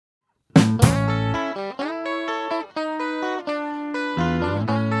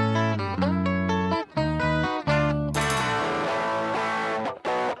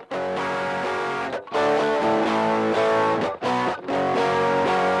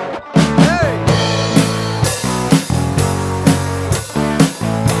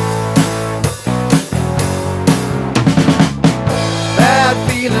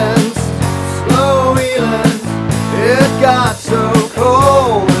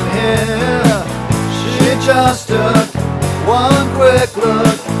just took one quick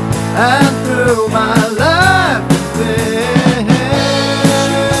look and threw my life within.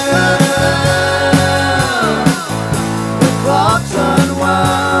 The clock's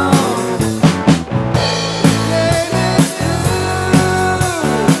unwound. The game is through.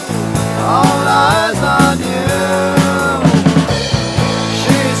 All eyes on you.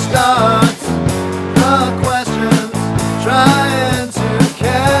 She starts the questions, trying to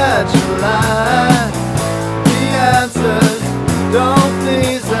catch a lie. The answers don't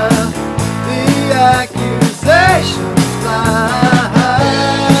please her. The accusations fly.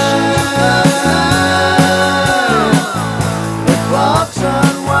 The clock's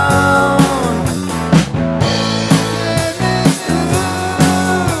unwound. Game is through.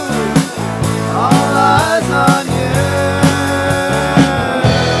 All eyes on you.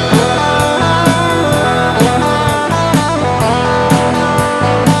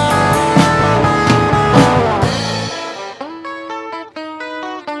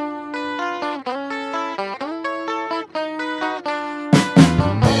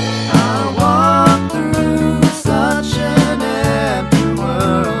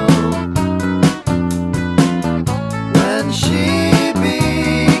 She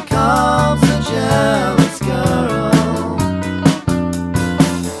becomes a jealous girl.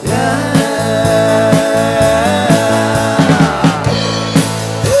 Yeah.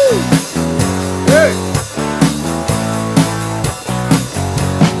 Hey.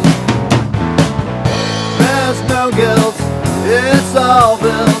 There's no guilt, it's all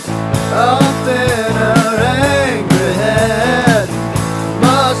built up in her angry head.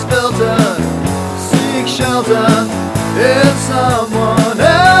 Must filter, seek shelter in someone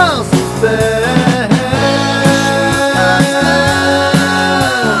else's bed.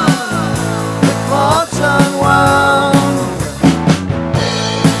 The clock's unwound.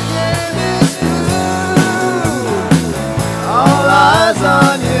 Game is through. All eyes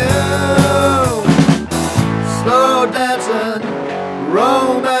on you. Slow dancing,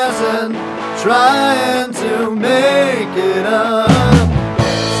 romancing, trying